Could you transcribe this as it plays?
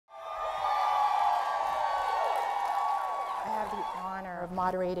have the honor of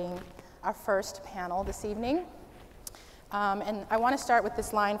moderating our first panel this evening. And I want to start with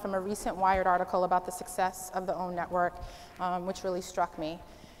this line from a recent Wired article about the success of the OWN network, which really struck me.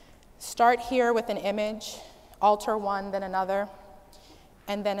 Start here with an image, alter one, then another,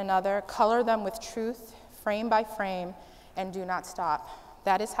 and then another. Color them with truth, frame by frame, and do not stop.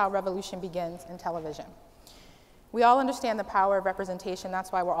 That is how revolution begins in television. We all understand the power of representation.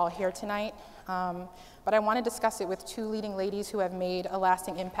 That's why we're all here tonight. But I want to discuss it with two leading ladies who have made a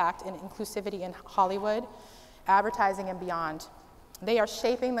lasting impact in inclusivity in Hollywood, advertising, and beyond. They are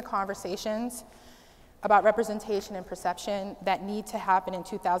shaping the conversations about representation and perception that need to happen in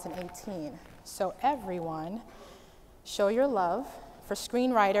 2018. So everyone, show your love for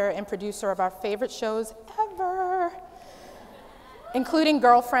screenwriter and producer of our favorite shows ever, including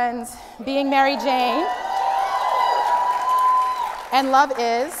Girlfriends, Being Mary Jane, and Love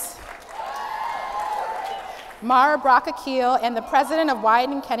Is, Mara Brock Akil, and the president of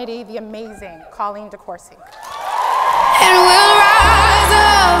Wieden+Kennedy, the amazing Colleen DeCourcy. And we'll rise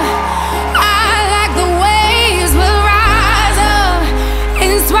up, I like the waves, we'll rise up,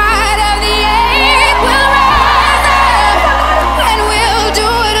 in spite of the ache, we'll rise up, and we'll do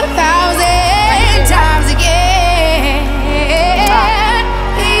it 1,000 times again.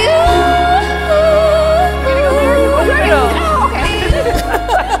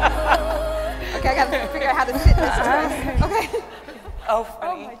 Okay, I gotta figure out how to sit this time. Okay. Oh,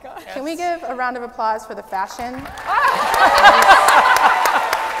 funny. Oh my gosh. Can we give a round of applause for the fashion?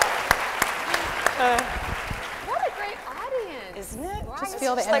 What a great audience. Isn't it? Wow, Just this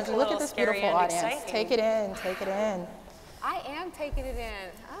feel the is energy. like a Look at little this scary beautiful and audience. exciting. Take it in, take it in. I am taking it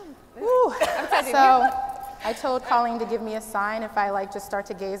in. Woo. I'm So I told Colleen to give me a sign if I just start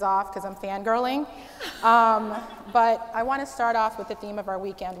to gaze off because I'm fangirling. But I want to start off with the theme of our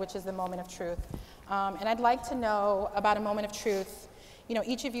weekend, which is the moment of truth. And I'd like to know about a moment of truth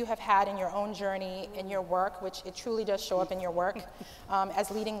each of you have had in your own journey in your work, which it truly does show up in your work,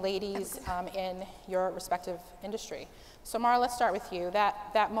 as leading ladies in your respective industry. So Mara, let's start with you.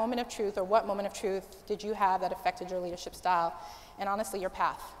 That moment of truth, or what moment of truth did you have that affected your leadership style and honestly your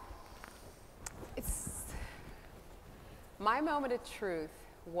path? My moment of truth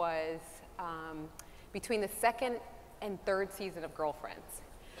was between the second and third season of Girlfriends.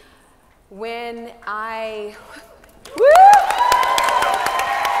 When I,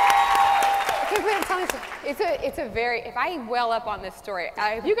 I'm telling you, it's a very, if I well up on this story,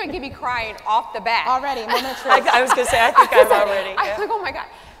 if you're gonna get me crying off the bat. Already, moment of truth. I was gonna say, I think I'm already. I was like, oh my God.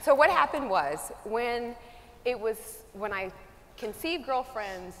 So what happened was, when I conceived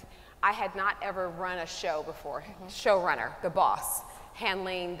Girlfriends, I had not ever run a show before. Showrunner, the boss,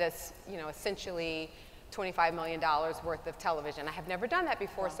 handling this, essentially $25 million worth of television. I have never done that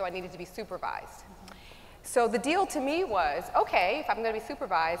before, so I needed to be supervised. So the deal to me was, okay, if I'm going to be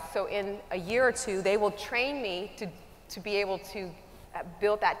supervised, so in a year or two, they will train me to be able to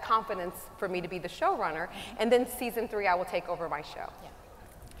build that confidence for me to be the showrunner, and then season 3, I will take over my show. Yeah.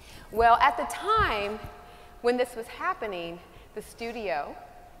 Well, at the time when this was happening, the studio,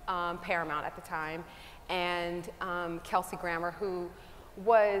 Paramount at the time, and Kelsey Grammer, who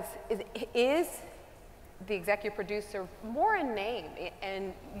is the executive producer more in name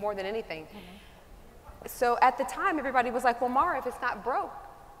and more than anything. So at the time, everybody was like, well, Mara, if it's not broke,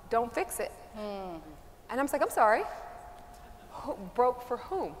 don't fix it. And I was like, I'm sorry, broke for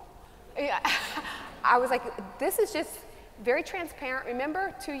whom? I was like, this is just very transparent.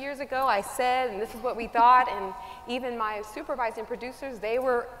 Remember 2 years ago I said, and this is what we thought, and even my supervising producers, they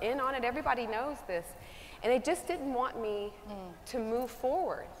were in on it. Everybody knows this. And they just didn't want me to move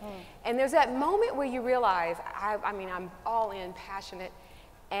forward. And there's that moment where you realize, I mean, I'm all in, passionate.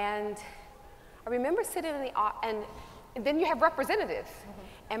 And I remember sitting in the, and then you have representatives.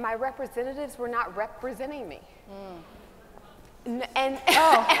 And my representatives were not representing me. And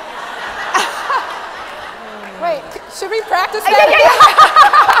Wait, should we practice that?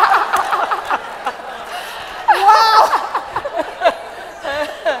 Wow!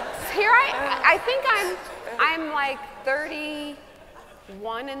 Here I think I'm like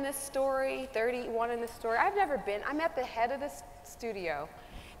 31 in this story, 31 in this story. I've never been, I'm at the head of the studio.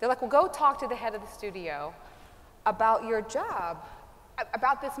 They're like, well, go talk to the head of the studio about your job,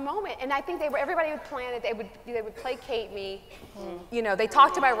 about this moment. And I think everybody would plan it, they would placate me. They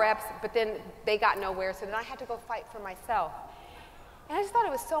talked to my reps, but then they got nowhere, so then I had to go fight for myself. And I just thought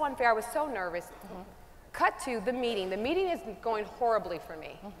it was so unfair, I was so nervous. Cut to the meeting. The meeting is going horribly for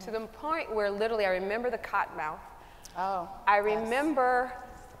me, to the point where literally I remember the cotton mouth. Oh, I remember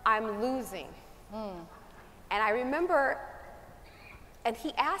I'm losing. And I remember, and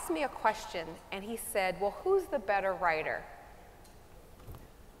he asked me a question, and he said, well, who's the better writer,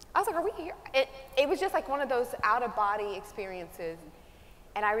 I was like, are we here? It was just like one of those out-of-body experiences.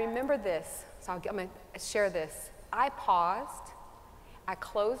 And I remember this, so I'm going to share this. I paused, I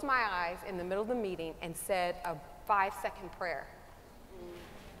closed my eyes in the middle of the meeting and said a 5-second prayer.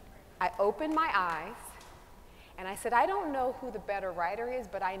 I opened my eyes, and I said, I don't know who the better writer is,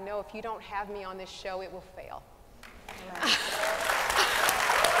 but I know if you don't have me on this show, it will fail.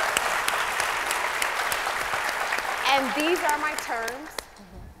 And these are my terms.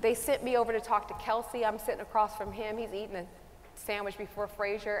 They sent me over to talk to Kelsey. I'm sitting across from him. He's eating a sandwich before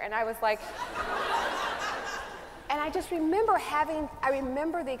Frasier. And I was like, and I just remember I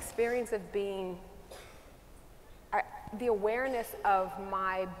remember the experience of being, the awareness of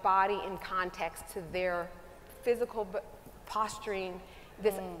my body in context to their physical posturing,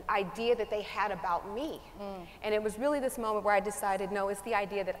 this idea that they had about me. And it was really this moment where I decided, no, it's the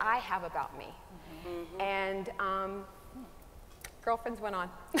idea that I have about me. And girlfriends went on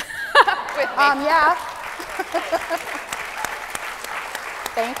with me. Yeah.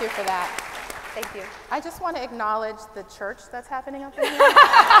 Thank you for that. Thank you. I just want to acknowledge the church that's happening up in here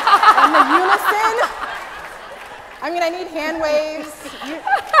and the unison. I mean, I need hand waves.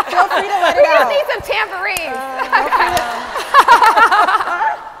 Feel free to let it out. We just need some tambourines.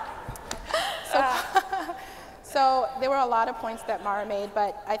 So there were a lot of points that Mara made,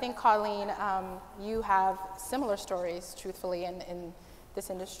 but I think, Colleen, you have similar stories, truthfully, in this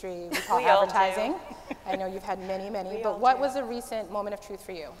industry we call advertising. I know you've had many, but what was a recent moment of truth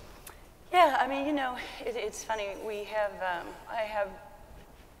for you? Yeah, I mean, you know, it's funny. We have, I have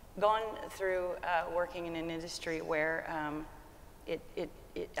gone through working in an industry where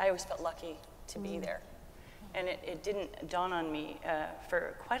I always felt lucky to be there. And it didn't dawn on me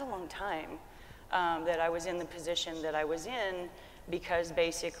for quite a long time that I was in the position that I was in, because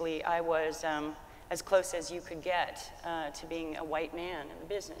basically I was as close as you could get to being a white man in the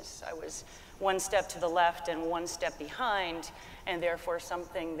business. I was one step to the left and one step behind, and therefore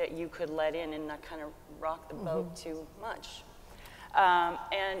something that you could let in and not kind of rock the boat too much.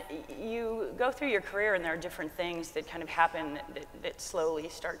 And you go through your career, and there are different things that kind of happen that slowly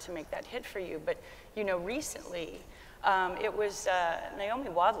start to make that hit for you. But you know, recently, it was Naomi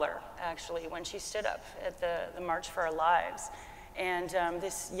Wadler, actually, when she stood up at the March for Our Lives. And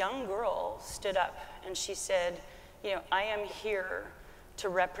this young girl stood up and she said, you know, I am here to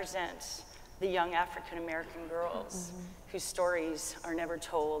represent the young African American girls whose stories are never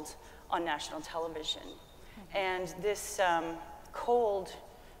told on national television. And this cold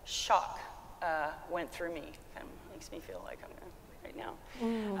shock went through me. Kind of makes me feel like I'm right now.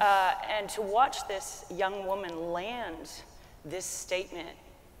 And to watch this young woman land this statement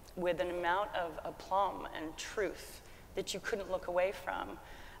with an amount of aplomb and truth that you couldn't look away from.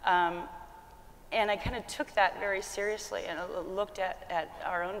 And I kind of took that very seriously and looked at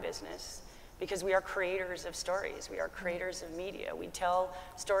our own business, because we are creators of stories. We are creators of media. We tell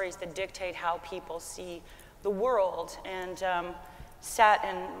stories that dictate how people see the world. And sat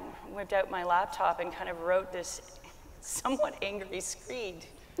and whipped out my laptop and kind of wrote this somewhat angry screed,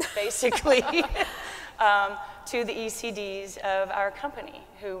 basically, to the ECDs of our company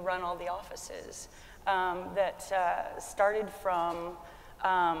who run all the offices. That started from,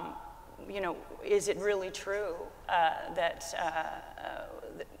 you know, is it really true that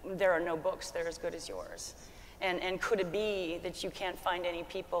there are no books that are as good as yours? And could it be that you can't find any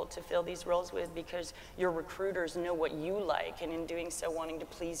people to fill these roles with because your recruiters know what you like, and in doing so, wanting to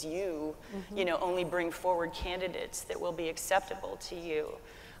please you, you know, only bring forward candidates that will be acceptable to you?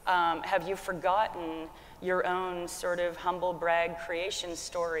 Have you forgotten your own sort of humble brag creation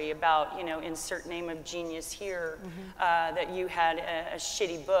story about, you know, insert name of genius here, that you had a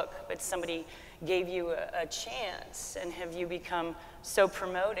shitty book, but somebody gave you a chance? And have you become so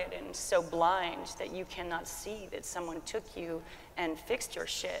promoted and so blind that you cannot see that someone took you and fixed your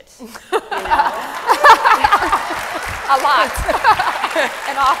shit? You know? A lot.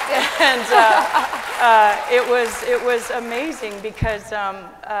 And often. And it was amazing, because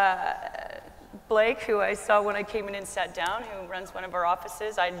Blake, who I saw when I came in and sat down, who runs one of our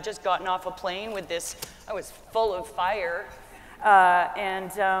offices, I'd just gotten off a plane with this, I was full of fire, I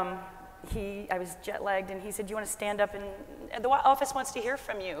was jet lagged, and he said, "Do you want to stand up, and the office wants to hear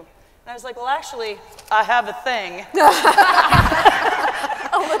from you?" And I was like, "Well, actually, I have a thing."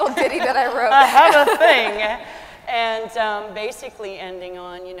 A little ditty that I wrote. I have a thing. And basically ending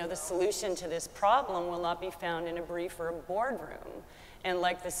on, you know, the solution to this problem will not be found in a brief or a boardroom. And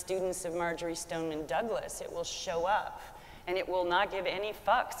like the students of Marjorie Stoneman Douglas, it will show up, and it will not give any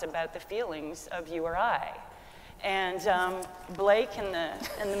fucks about the feelings of you or I. And Blake and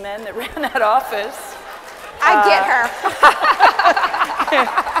the men that ran that office. I get her.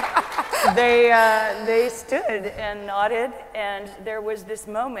 they stood and nodded, and there was this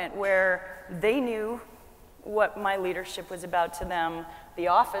moment where they knew what my leadership was about to them. The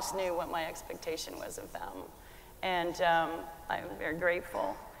office knew what my expectation was of them, and I'm very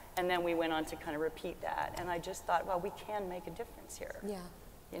grateful. And then we went on to kind of repeat that, and I just thought, well, we can make a difference here. Yeah.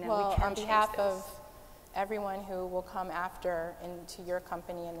 You know, Well, we can on change behalf this. of everyone who will come after into your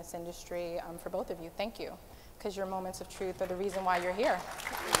company in this industry, for both of you, thank you, because your moments of truth are the reason why you're here.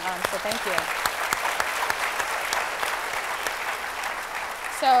 So thank you.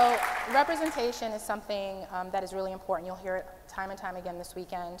 So representation is something that is really important. You'll hear it time and time again this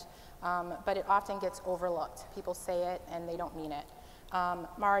weekend, but it often gets overlooked. People say it and they don't mean it.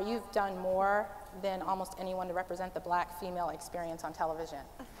 Mara, you've done more than almost anyone to represent the black female experience on television.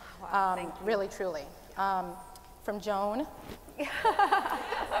 Wow, thank you. Really, truly. From Joan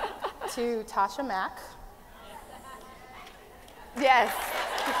to Tasha Mack. Yes.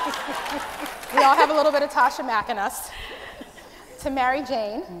 We all have a little bit of Tasha Mack in us. To Mary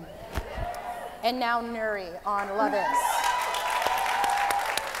Jane. And now Nuri on Love Is.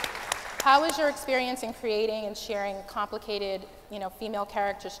 How has your experience in creating and sharing complicated, female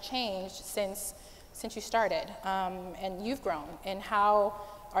characters changed since you started, and you've grown? And how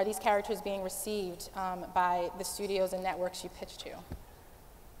are these characters being received by the studios and networks you pitch to?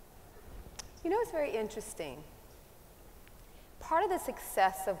 You know, it's very interesting. Part of the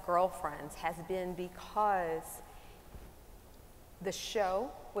success of Girlfriends has been because the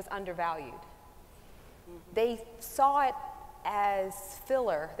show was undervalued. They saw it as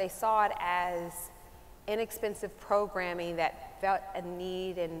filler. They saw it as inexpensive programming that felt a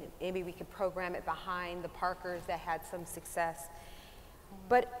need, and maybe we could program it behind the Parkers that had some success.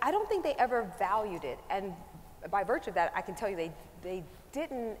 But I don't think they ever valued it, and by virtue of that, I can tell you they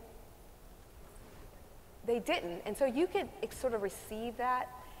didn't. And so you could sort of receive that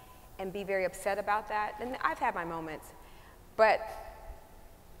and be very upset about that, and I've had my moments. But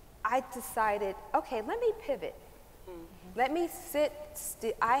I decided, okay, let me pivot. Let me sit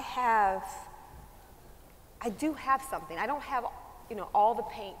still. I do have something. I don't have, all the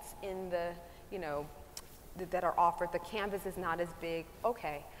paints in the, that are offered. The canvas is not as big.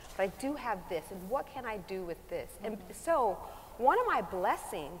 Okay, but I do have this, and what can I do with this? And so one of my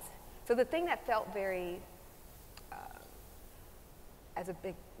blessings, so the thing that felt very, as a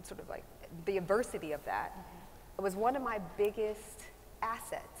big sort of like the adversity of that, it was one of my biggest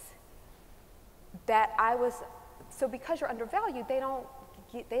assets. That I was, so because you're undervalued, they don't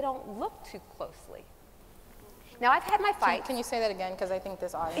look too closely. Now I've had my fights. Can you say that again? Because I think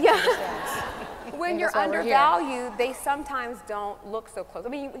this audience understands. When you're undervalued, they sometimes don't look so close. I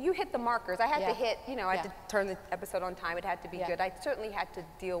mean, you hit the markers. I had to hit, I had to turn the episode on time. It had to be good. I certainly had to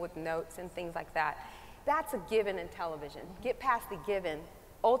deal with notes and things like that. That's a given in television. Get past the given.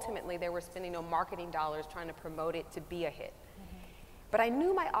 Ultimately, they were spending marketing dollars trying to promote it to be a hit. But I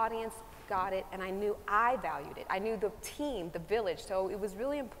knew my audience got it, and I knew I valued it. I knew the team, the village. So it was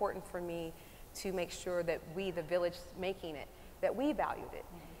really important for me to make sure that we, the village making it, that we valued it.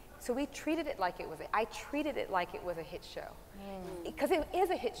 So we treated it like it was I treated it like it was a hit show. Because it is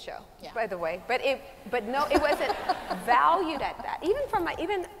a hit show, by the way. But no, it wasn't valued at that.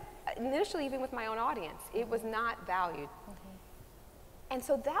 Even initially, even with my own audience, it was not valued. And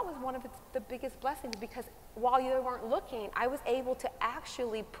so that was one of the biggest blessings, because while they weren't looking, I was able to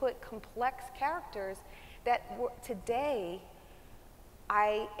actually put complex characters that today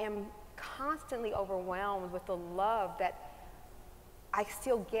I am constantly overwhelmed with the love that I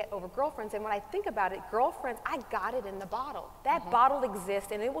still get over Girlfriends. And when I think about it, Girlfriends, I got it in the bottle. That bottle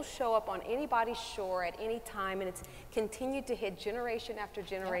exists, and it will show up on anybody's shore at any time, and it's continued to hit generation after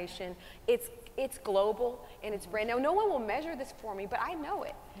generation. It's global, and it's brand. Now, no one will measure this for me, but I know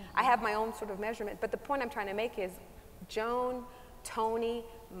it. I have my own sort of measurement. But the point I'm trying to make is Joan, Tony,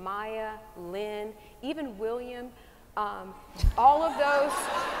 Maya, Lynn, even William, all of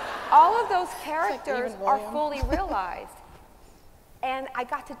those characters are fully realized. And I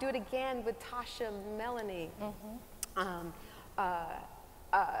got to do it again with Tasha Melanie. Or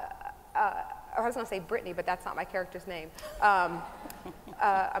I was going to say Brittany, but that's not my character's name. I'm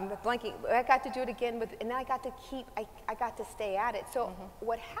blanking. I got to do it again and then I got to stay at it. So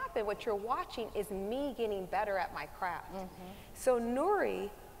what happened, what you're watching, is me getting better at my craft. So Nuri,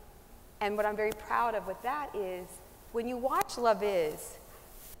 and what I'm very proud of with that is, when you watch Love Is,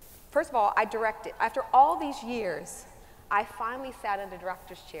 first of all, I directed. After all these years, I finally sat in the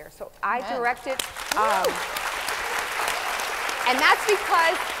director's chair. So I directed, and that's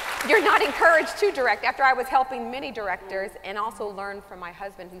because you're not encouraged to direct. After I was helping many directors and also learned from my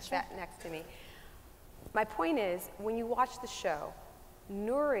husband who sat next to me. My point is, when you watch the show,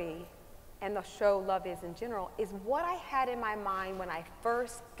 Nuri and the show Love Is in general is what I had in my mind when I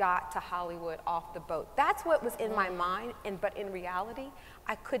first got to Hollywood off the boat. That's what was in my mind, but in reality,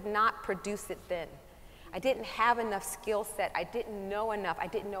 I could not produce it then. I didn't have enough skill set. I didn't know enough. I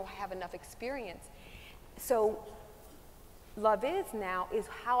didn't have enough experience. So Love Is now is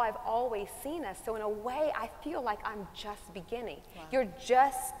how I've always seen us. So in a way, I feel like I'm just beginning. Wow. You're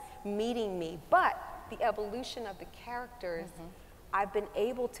just meeting me. But the evolution of the characters, I've been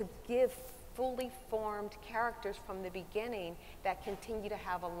able to give fully formed characters from the beginning that continue to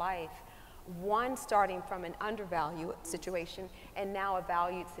have a life. One starting from an undervalued situation and now a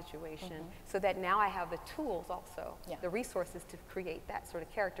valued situation, so that now I have the tools also, the resources to create that sort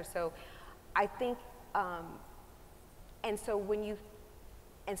of character. So I think, and so one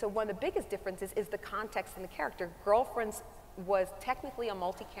of the biggest differences is the context and the character. Girlfriends was technically a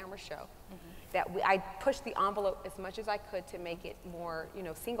multi-camera show. That I pushed the envelope as much as I could to make it more,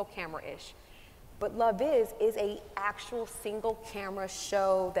 single camera-ish. But Love Is a actual single camera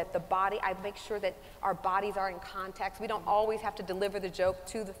show that I make sure that our bodies are in context. We don't always have to deliver the joke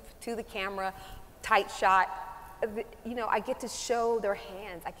to the camera, tight shot. I get to show their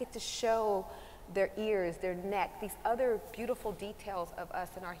hands. I get to show their ears, their neck. These other beautiful details of us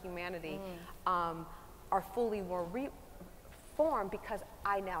and our humanity are fully more reformed because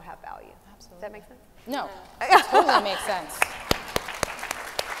I now have value. Absolutely. Does that make sense? No, it totally makes sense.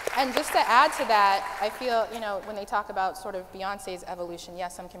 And just to add to that, I feel, when they talk about sort of Beyonce's evolution,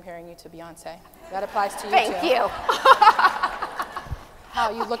 yes, I'm comparing you to Beyonce. That applies to you too. Thank you.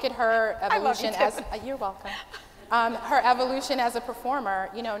 How you look at her evolution as, you're welcome. Her evolution as a performer,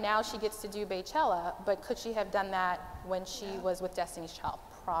 now she gets to do Beychella, but could she have done that when she was with Destiny's Child?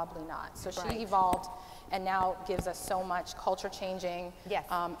 Probably not. So she evolved and now gives us so much culture-changing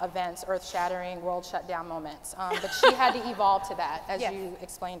events, earth-shattering, world shutdown moments. But she had to evolve to that, as you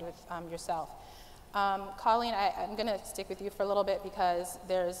explained with yourself. Colleen, I'm going to stick with you for a little bit because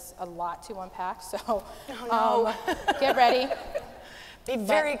there's a lot to unpack. So get ready. Be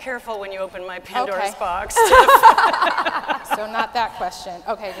very careful when you open my Pandora's box. So not that question.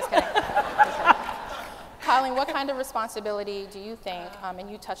 Okay, just kidding. Colleen, what kind of responsibility do you think,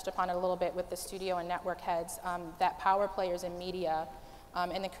 and you touched upon it a little bit with the studio and network heads, that power players in media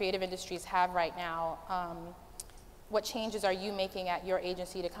and the creative industries have right now? What changes are you making at your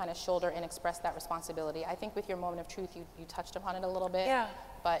agency to kind of shoulder and express that responsibility? I think with your moment of truth, you touched upon it a little bit,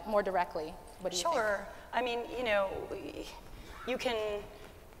 but more directly, what do you think? Sure. I mean, you can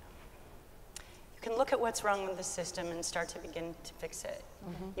look at what's wrong with the system and start to begin to fix it.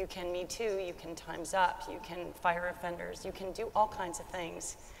 You can Me Too, you can Time's Up, you can fire offenders, you can do all kinds of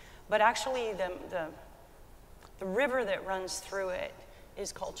things. But actually the river that runs through it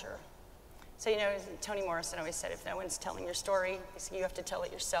is culture. So Toni Morrison always said, if no one's telling your story, you have to tell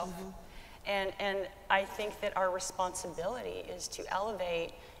it yourself. And I think that our responsibility is to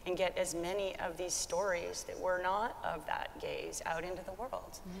elevate and get as many of these stories that were not of that gaze out into the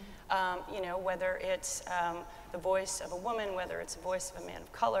world. Whether it's the voice of a woman, whether it's the voice of a man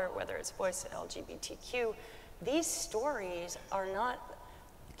of color, whether it's the voice of LGBTQ, these stories are not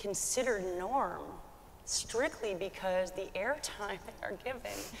considered norm strictly because the airtime they are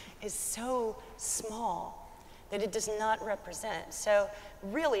given is so small that it does not represent. So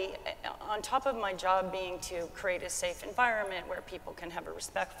really, on top of my job being to create a safe environment where people can have a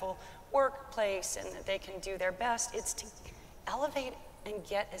respectful workplace and that they can do their best, it's to elevate and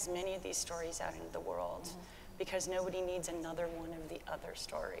get as many of these stories out into the world because nobody needs another one of the other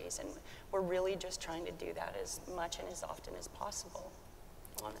stories. And we're really just trying to do that as much and as often as possible,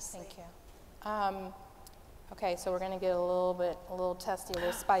 honestly. Thank you. Okay, so we're gonna get a little testy, a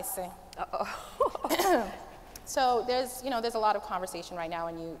little spicy. So there's a lot of conversation right now,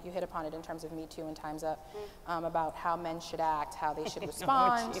 and you hit upon it in terms of Me Too and Time's Up, about how men should act, how they should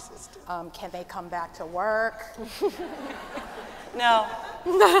respond. Can they come back to work? No.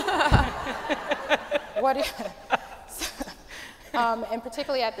 And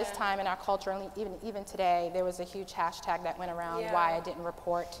particularly at this time in our culture, and even today, there was a huge hashtag that went around, why I didn't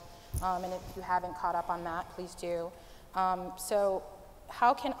report. And if you haven't caught up on that, please do. So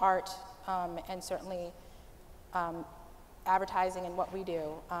how can art, and certainly advertising and what we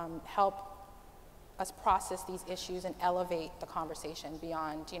do, help us process these issues and elevate the conversation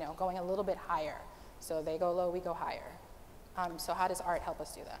beyond, going a little bit higher. So they go low, we go higher. So how does art help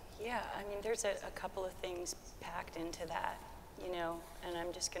us do that? Yeah, I mean, there's a couple of things packed into that, and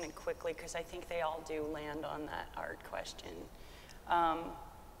I'm just going to quickly, because I think they all do land on that art question.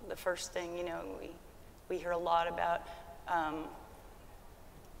 The first thing, we hear a lot about,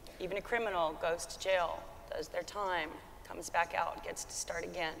 even a criminal goes to jail, does their time, comes back out, gets to start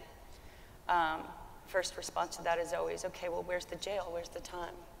again. First response to that is always, okay, well, where's the jail? Where's the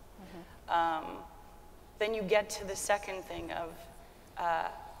time? Then you get to the second thing of,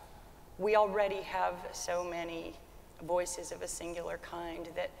 we already have so many voices of a singular kind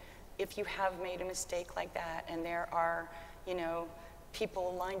that if you have made a mistake like that and there are, you know,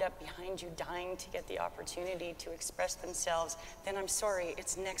 people lined up behind you dying to get the opportunity to express themselves, then I'm sorry,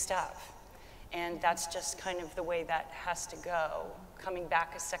 it's next up. And that's just kind of the way that has to go, coming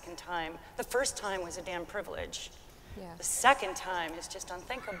back a second time. The first time was a damn privilege. Yeah. The second time is just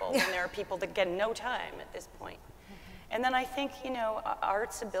unthinkable when there are people that get no time at this point. And then I think, you know,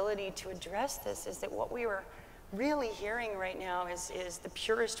 art's ability to address this is that what we were really hearing right now is the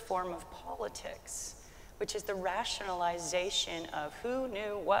purest form of politics, which is the rationalization of who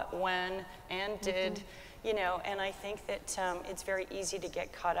knew what, when, and did, you know, and I think that it's very easy to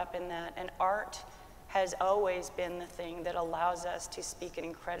get caught up in that. And art has always been the thing that allows us to speak an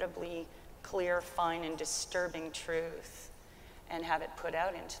incredibly clear, fine, and disturbing truth and have it put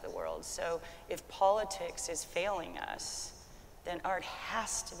out into the world. So if politics is failing us, then art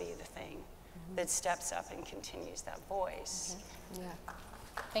has to be the thing that steps up and continues that voice. Yeah.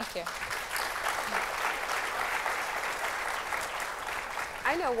 Thank you.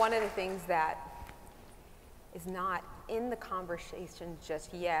 I know one of the things that is not in the conversation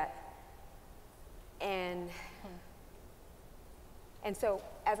just yet, and so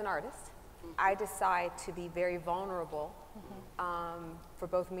as an artist, I decide to be very vulnerable. For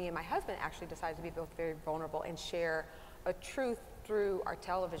both me and my husband actually decided to be both very vulnerable and share a truth through our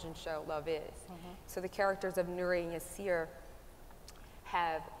television show, Love Is. So the characters of Nuri and Yasir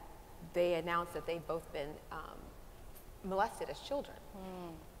they announced that they've both been molested as children.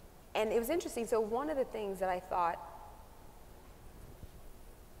 And it was interesting. So one of the things that I thought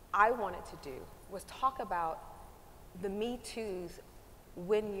I wanted to do was talk about the Me Too's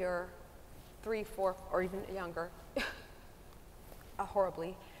when you're 3, 4, or even younger,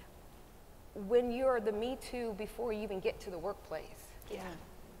 horribly, when you're the Me Too before you even get to the workplace. Yeah.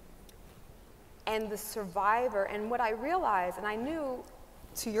 And the survivor, and what I realized, and I knew,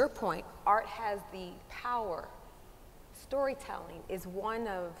 to your point, art has the power. Storytelling is one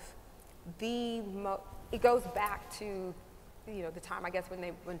of the it goes back to, you know, the time, I guess,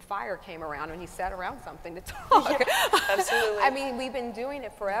 when fire came around, when you sat around something to talk. Yeah, absolutely. I mean, we've been doing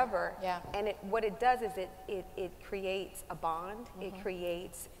it forever. Yeah. And what it does is it creates a bond. It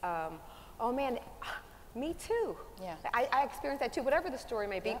creates, oh man, me too. Yeah. I experienced that too, whatever the story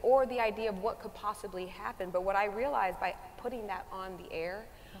may be, or the idea of what could possibly happen. But what I realized by putting that on the air,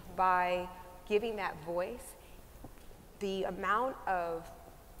 by giving that voice, the amount of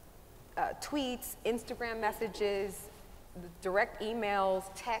tweets, Instagram messages, direct emails,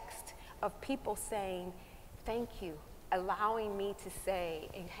 text of people saying, thank you, allowing me to say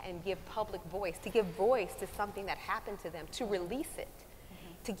and give public voice, to give voice to something that happened to them, to release it,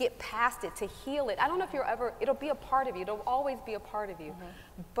 to get past it, to heal it. I don't know if it'll be a part of you, it'll always be a part of you,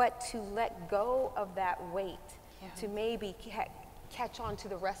 but to let go of that weight, to maybe catch on to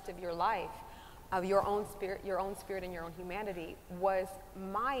the rest of your life, of your own spirit and your own humanity, was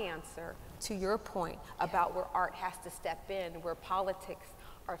my answer to your point about where art has to step in, where politics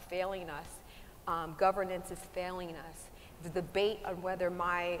are failing us, governance is failing us, the debate on whether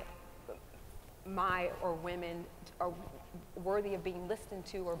my or women are worthy of being listened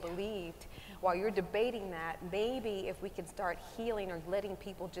to or believed. While you're debating that, maybe if we can start healing or letting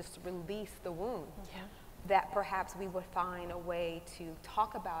people just release the wound, that perhaps we would find a way to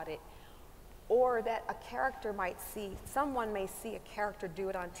talk about it. Or that a character someone may see a character do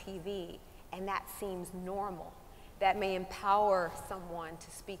it on TV, and that seems normal. That may empower someone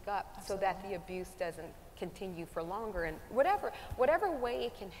to speak up so that the abuse doesn't continue for longer. And whatever way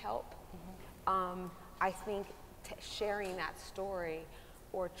it can help, I think sharing that story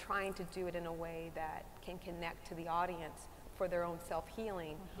or trying to do it in a way that can connect to the audience for their own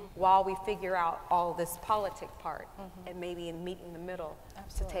self-healing while we figure out all this politic part and maybe meet in the middle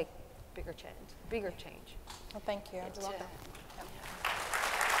to take bigger change. Well, thank you. You're welcome.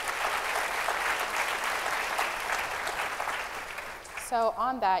 So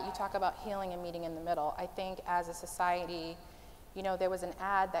on that, you talk about healing and meeting in the middle. I think as a society, you know, there was an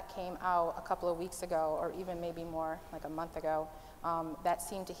ad that came out a couple of weeks ago, or even maybe more, like a month ago, that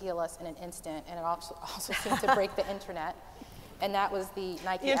seemed to heal us in an instant, and it also seemed to break the internet. And that was the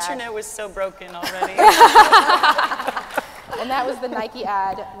Nike ad. The internet was so broken already. And that was the Nike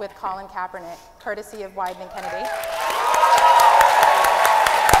ad with Colin Kaepernick, courtesy of Wieden+Kennedy.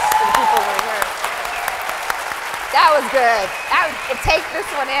 That was good. Take this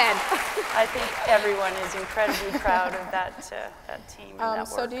one in. I think everyone is incredibly proud of that team and that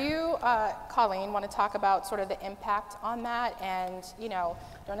So work. do you, Colleen, want to talk about sort of the impact on that, and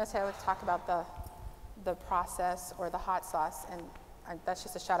don't necessarily talk about the process or the hot sauce, and that's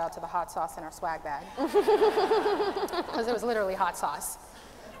just a shout out to the hot sauce in our swag bag, because it was literally hot sauce.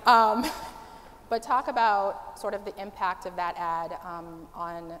 But talk about sort of the impact of that ad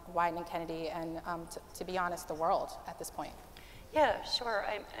on Wieden+Kennedy and, to be honest, the world at this point. Yeah, sure.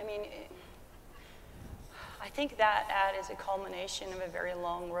 I mean, I think that ad is a culmination of a very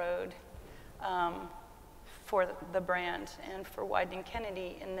long road for the brand and for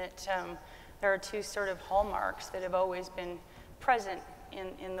Wieden+Kennedy, in that there are two sort of hallmarks that have always been present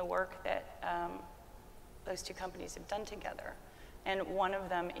in the work that those two companies have done together. And one of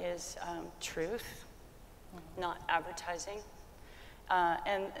them is truth, not advertising.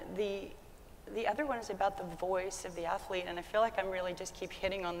 And the other one is about the voice of the athlete. And I feel like I'm really just keep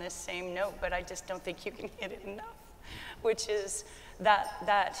hitting on this same note, but I just don't think you can hit it enough, which is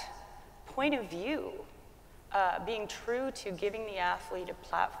that point of view, being true to giving the athlete a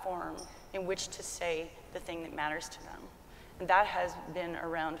platform in which to say the thing that matters to them. And that has been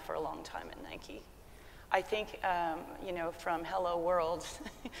around for a long time at Nike. I think, from Hello World,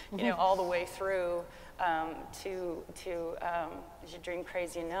 all the way through to Is Your Dream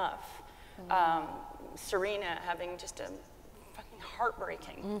Crazy Enough? Serena having just a fucking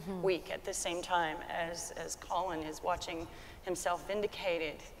heartbreaking week at the same time as Colin is watching himself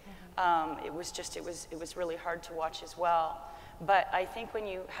vindicated. It was really hard to watch as well. But I think when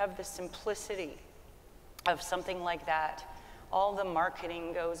you have the simplicity of something like that, all the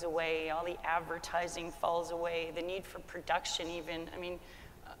marketing goes away, all the advertising falls away, the need for production even, I mean,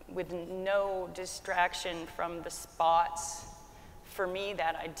 with no distraction from the spots. For me,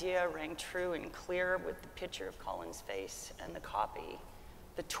 that idea rang true and clear with the picture of Colin's face and the copy.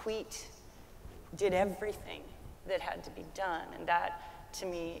 The tweet did everything that had to be done, and that, to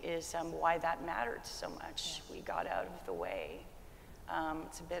me, is why that mattered so much. We got out of the way.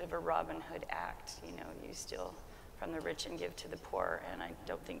 It's a bit of a Robin Hood act, you steal from the rich and give to the poor, and I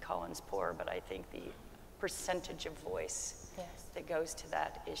don't think Colin's poor, but I think the percentage of voice that goes to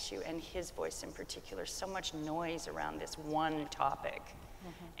that issue, and his voice in particular, so much noise around this one topic,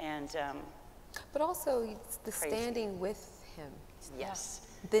 and but also the crazy. Standing with him. Yes.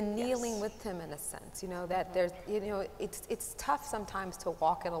 The kneeling with him, in a sense, that there's, it's tough sometimes to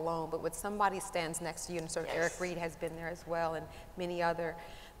walk it alone, but when somebody stands next to you, and sort of Eric Reed has been there as well, and many other,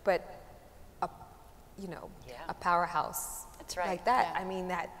 but a powerhouse like that. I mean,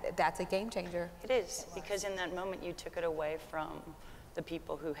 that's a game changer. It is, because in that moment you took it away from the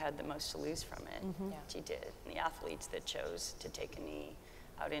people who had the most to lose from it, which you did, and the athletes that chose to take a knee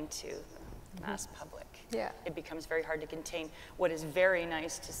out into the mass public. Yeah. It becomes very hard to contain. What is very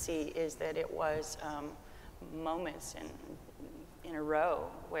nice to see is that it was moments in a row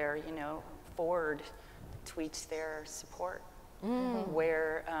where, Ford tweets their support,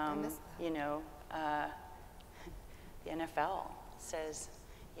 where, the NFL says,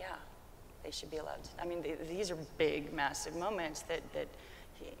 yeah, they should be allowed to. I mean, these are big, massive moments that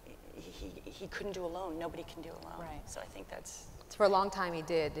he couldn't do alone. Nobody can do alone. Right. So I think that's for a long time he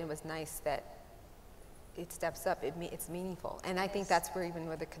did. It was nice that it steps up. It's meaningful, and I think that's where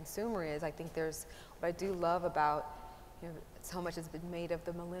the consumer is. I think there's what I do love about so much has been made of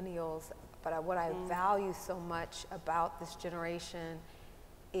the millennials, but what I value so much about this generation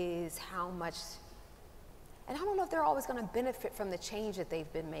is how much. And I don't know if they're always going to benefit from the change that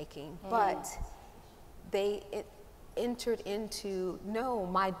they've been making, but they entered into, no,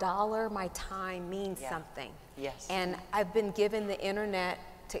 my dollar, my time means something. Yes. And I've been given the internet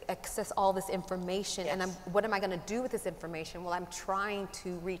to access all this information, and what am I going to do with this information? Well, I'm trying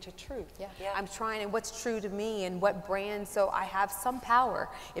to reach a truth. I'm trying, and what's true to me, and what brand, so I have some power.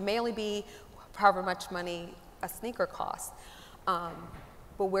 It may only be however much money a sneaker costs.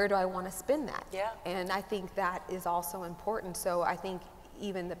 But where do I want to spend that? And I think that is also important. So I think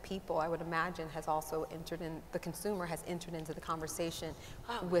even the people, I would imagine, has also entered in, the consumer has entered into the conversation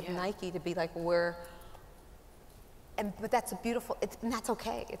with Nike to be like, but that's a beautiful, and that's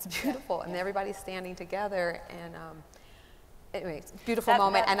okay. It's beautiful, and everybody's standing together, and anyway, it's a beautiful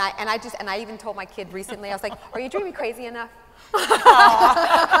moment. And I even told my kid recently, I was like, "Are you dreaming crazy enough?" So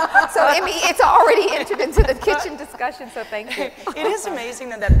I mean, it's already entered into the kitchen discussion. So thank you. It is amazing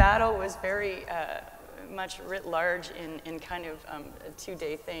that battle was very much writ large in kind of a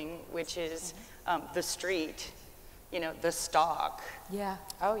two-day thing, which is the street, the stock. Yeah.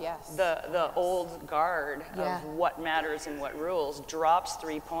 Oh, yes. The old guard of what matters and what rules drops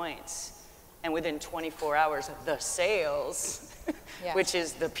 3 points and within 24 hours, the sales, Yes. which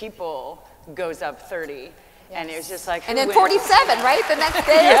is the people, goes up 30. And it was just like, And who then wins? 47, right? The next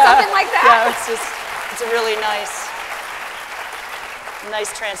day or something like that? Yeah, it's just, it's a really nice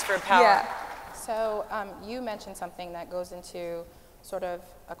transfer of power. Yeah. So you mentioned something that goes into sort of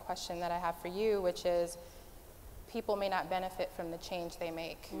a question that I have for you, which is people may not benefit from the change they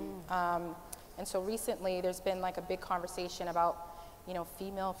make. And so recently there's been like a big conversation about, you know,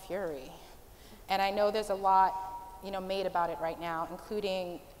 female fury. And I know there's a lot, you know, made about it right now,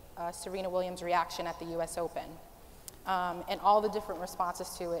 including Serena Williams' reaction at the US Open, and all the different responses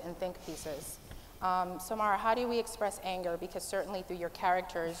to it and think pieces. So Mara, how do we express anger? Because certainly through your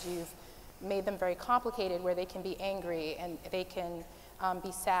characters, you've made them very complicated, where they can be angry and they can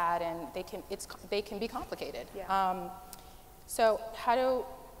be sad, and they can be complicated. Yeah. So how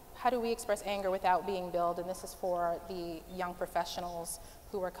do we express anger without being billed? And this is for the young professionals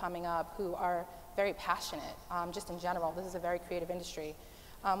who are coming up, who are very passionate, just in general. This is a very creative industry,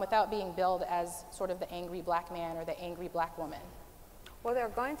 without being billed as sort of the angry black man or the angry black woman. Well, they're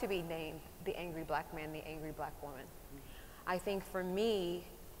going to be named the angry black man, the angry black woman. I think for me,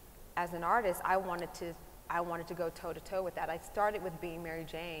 as an artist, I wanted to go toe-to-toe with that. I started with being Mary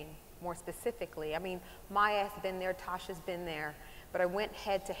Jane, more specifically. I mean, Maya's been there, Tasha's been there, but I went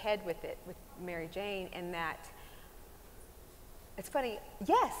head-to-head with it, with Mary Jane, and that, it's funny,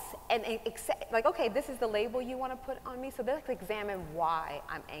 yes, and like, okay, this is the label you want to put on me, so let's examine why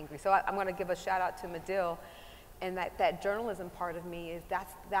I'm angry. So I'm going to give a shout-out to Medill, and that journalism part of me is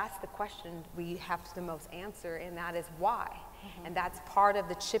that's the question we have to the most answer, and that is why. And that's part of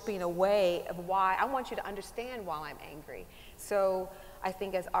the chipping away of why. I want you to understand why I'm angry. So I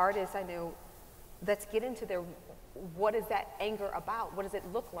think as artists, I know, let's get into their, what is that anger about? What does it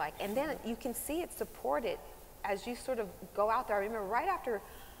look like? And then you can see it supported as you sort of go out there. I remember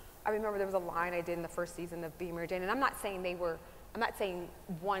there was a line I did in the first season of Being Mary Jane, and I'm not saying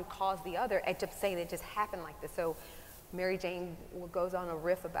one caused the other, I'm just saying it just happened like this. So Mary Jane goes on a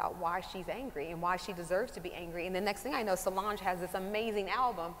riff about why she's angry and why she deserves to be angry. And the next thing I know, Solange has this amazing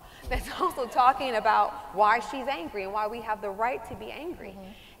album that's also talking about why she's angry and why we have the right to be angry.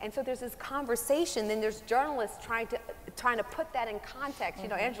 And so there's this conversation, then there's journalists trying to put that in context. You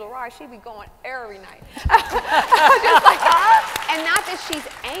know, Angela Rye, she'd be going every night. Just like, and not that she's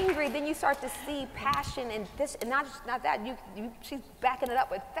angry, then you start to see passion and this, and not that, she's backing it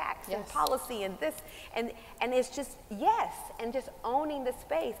up with facts and policy and this, and it's just, yes, and just owning the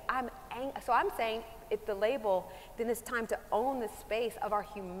space. So I'm saying, if the label, then it's time to own the space of our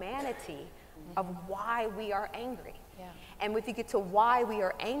humanity, of why we are angry. And if you get to why we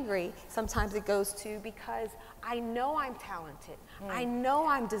are angry, sometimes it goes to because I know I'm talented. I know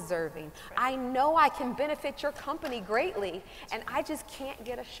I'm deserving. I know I can benefit your company greatly, and I just can't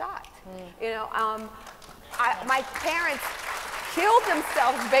get a shot. You know, my parents killed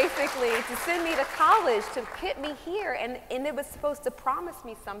themselves basically to send me to college, to get me here, and it was supposed to promise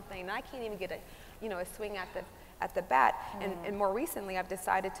me something, and I can't even get a swing at the bat. And more recently, I've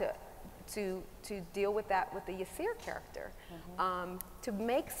decided to deal with that with the Yasir character, to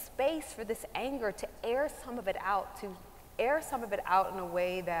make space for this anger, to air some of it out, in a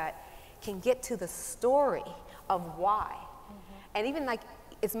way that can get to the story of why. And even like,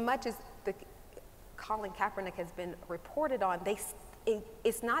 as much as the Colin Kaepernick has been reported on,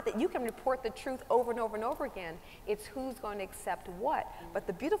 it's not that you can report the truth over and over and over again, it's who's going to accept what. But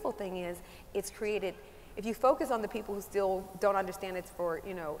the beautiful thing is, it's created, if you focus on the people who still don't understand it's for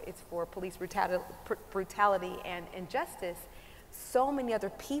police brutality and injustice, so many other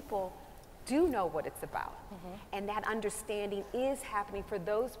people do know what it's about. And that understanding is happening for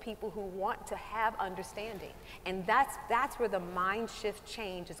those people who want to have understanding. And that's where the mind shift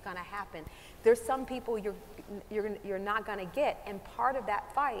change is going to happen. There's some people you're not going to get, and part of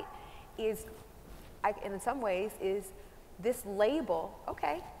that fight is, and in some ways, is this label.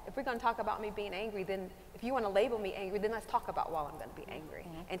 Okay, if we're going to talk about me being angry, then if you want to label me angry, then let's talk about why I'm going to be angry,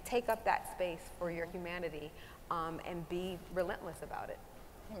 and take up that space for your humanity, and be relentless about it.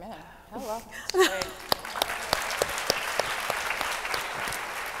 Amen. Hello. Great.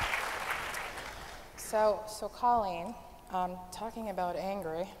 So Colleen, talking about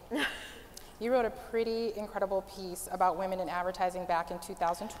angry, you wrote a pretty incredible piece about women in advertising back in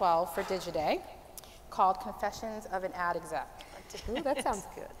 2012 for Digiday called Confessions of an Ad Exec. Ooh, that sounds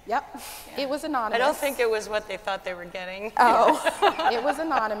good. Yep. Yeah. It was anonymous. I don't think it was what they thought they were getting. Oh. It was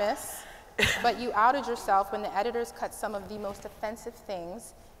anonymous, but you outed yourself when the editors cut some of the most offensive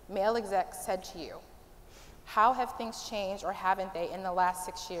things male execs said to you. How have things changed, or haven't they, in the last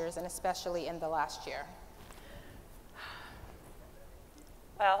 6 years, and especially in the last year?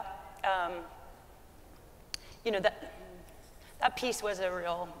 Well, you know, that piece was a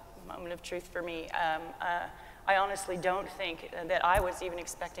real moment of truth for me. I honestly don't think that I was even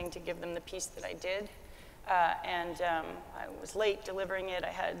expecting to give them the piece that I did. I was late delivering it. I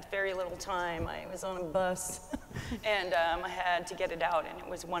had very little time. I was on a bus, and I had to get it out, and it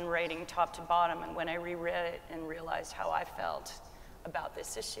was one writing top to bottom. And when I reread it and realized how I felt about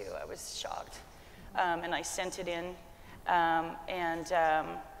this issue, I was shocked. And I sent it in, I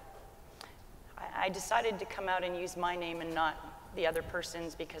decided to come out and use my name and not the other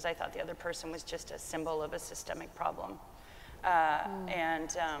person's, because I thought the other person was just a symbol of a systemic problem.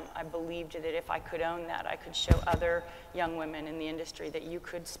 I believed that if I could own that, I could show other young women in the industry that you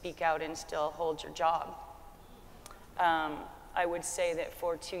could speak out and still hold your job. I would say that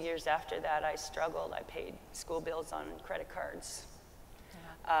for 2 years after that, I struggled. I paid school bills on credit cards.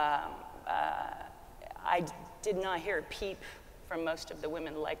 I did not hear a peep from most of the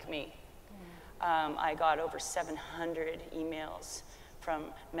women like me. I got over 700 emails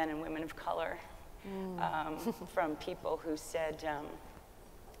from men and women of color, from people who said,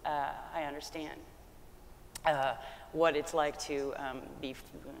 I understand what it's like to be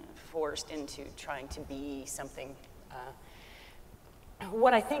forced into trying to be something.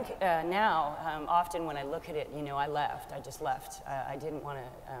 What I think now, often when I look at it, you know, I left. I just left. I didn't want to.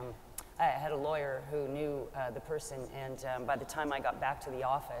 I had a lawyer who knew the person, and by the time I got back to the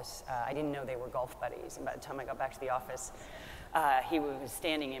office, I didn't know they were golf buddies. And by the time I got back to the office, he was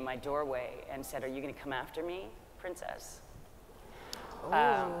standing in my doorway and said, "Are you going to come after me, princess?"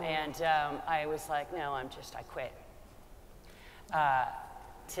 I was like, "No, I quit."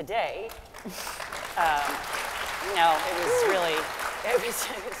 Today, no, it was really,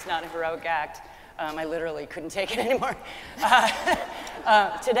 it's not a heroic act. I literally couldn't take it anymore.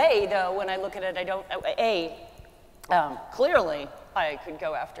 Today, though, when I look at it, I don't, clearly I could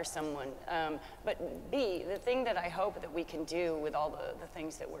go after someone, but B, the thing that I hope that we can do with all the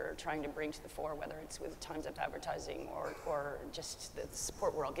things that we're trying to bring to the fore, whether it's with Time's Up advertising or just the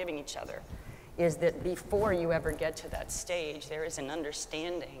support we're all giving each other, is that before you ever get to that stage, there is an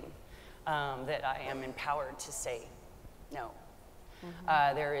understanding that I am empowered to say no.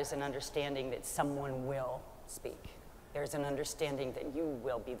 There is an understanding that someone will speak. There's an understanding that you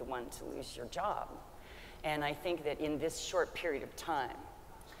will be the one to lose your job. And I think that in this short period of time,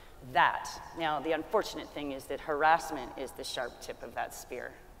 now the unfortunate thing is that harassment is the sharp tip of that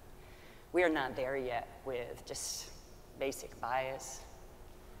spear. We are not there yet with just basic bias,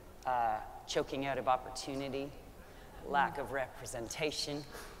 choking out of opportunity, lack of representation.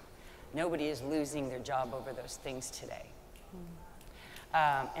 Nobody is losing their job over those things today.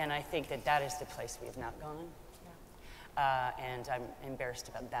 And I think that that is the place we have not gone. And I'm embarrassed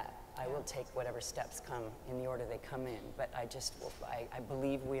about that. I will take whatever steps come in the order they come in, but I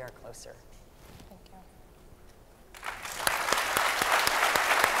believe we are closer. Thank you.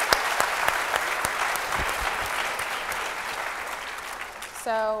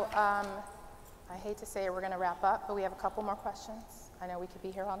 So I hate to say it, we're going to wrap up, but we have a couple more questions. I know we could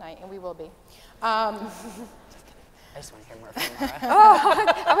be here all night, and we will be. I just want to hear more from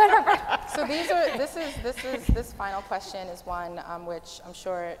Laura. So this final question is one which I'm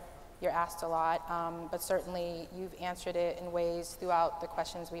sure you're asked a lot, but certainly you've answered it in ways throughout the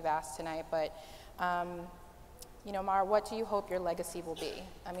questions we've asked tonight. But you know, Mara, what do you hope your legacy will be?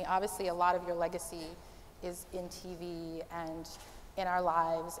 I mean, obviously a lot of your legacy is in TV and in our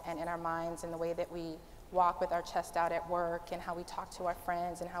lives and in our minds, and the way that we walk with our chest out at work, and how we talk to our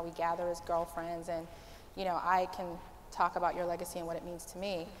friends, and how we gather as girlfriends. And you know, I can talk about your legacy and what it means to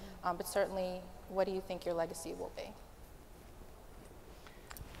me, but certainly, what do you think your legacy will be?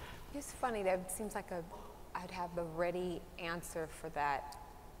 It's funny, that seems like I'd have the ready answer for that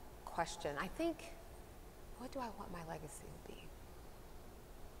question. I think, what do I want my legacy to be?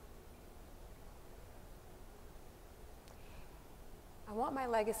 I want my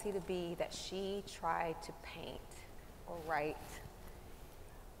legacy to be that she tried to paint or write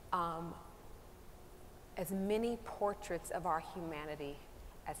as many portraits of our humanity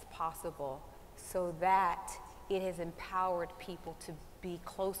as possible, so that it has empowered people to be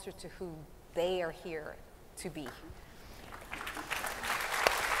closer to who they are here to be.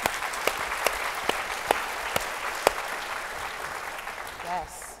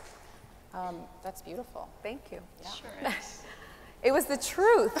 Yes, that's beautiful. Thank you. Yeah. Sure is. It was the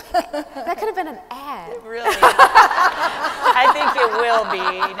truth. That could have been an ad. It really, I think it will be,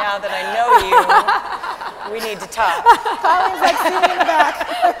 now that I know you. We need to talk. Colleen's like sitting in the back.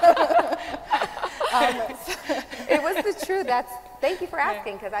 It was the truth. Thank you for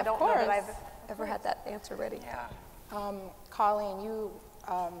asking, because I don't know that I've ever had that answer ready. Yeah. Colleen, you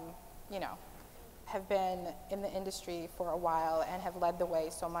you know, have been in the industry for a while and have led the way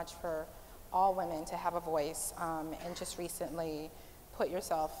so much for all women to have a voice, and just recently put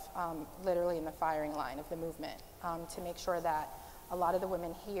yourself literally in the firing line of the movement to make sure that a lot of the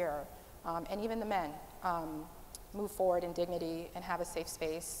women here, and even the men, move forward in dignity and have a safe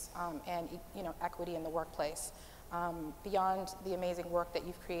space and, you know, equity in the workplace. Beyond the amazing work that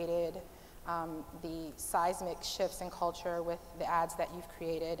you've created, the seismic shifts in culture with the ads that you've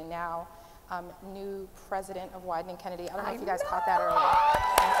created, and now new president of Wieden+Kennedy. I don't know if you guys caught that earlier.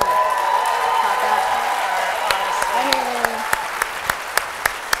 Thank you. Caught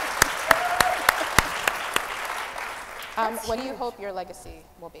that? What do you hope your legacy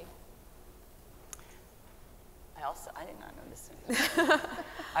will be? I did not know this.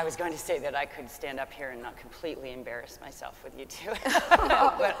 I was going to say that I could stand up here and not completely embarrass myself with you two,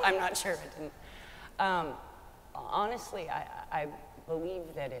 but I'm not sure if I didn't. Honestly, I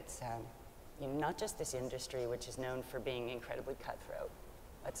believe that it's you know, not just this industry, which is known for being incredibly cutthroat.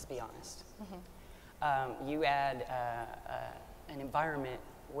 Let's be honest. You add an environment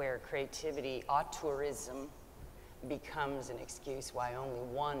where creativity, auteurism, becomes an excuse why only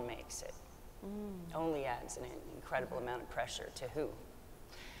one makes it. Only adds an incredible amount of pressure to who.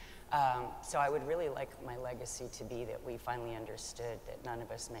 So I would really like my legacy to be that we finally understood that none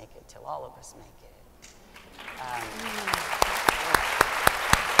of us make it till all of us make it.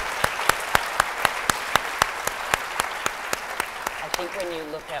 I think when you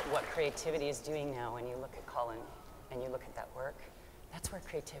look at what creativity is doing now, when you look at Colin and you look at that work, that's where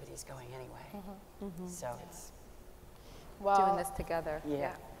creativity is going anyway. So it's Doing this together.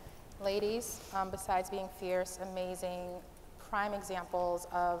 yeah. Ladies, besides being fierce, amazing, prime examples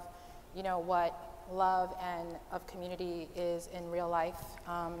of, you know, what love and of community is in real life.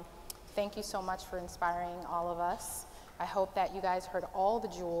 Thank you so much for inspiring all of us. I hope that you guys heard all the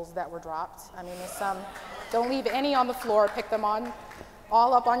jewels that were dropped. I mean, there's some, don't leave any on the floor, pick them on,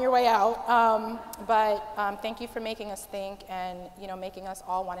 all up on your way out. Thank you for making us think and, you know, making us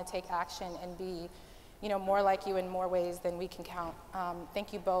all want to take action and be, you know, more like you in more ways than we can count.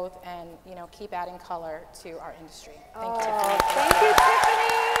 Thank you both, and, you know, keep adding color to our industry. Thank you, Tiffany. Thank you, Tiffany.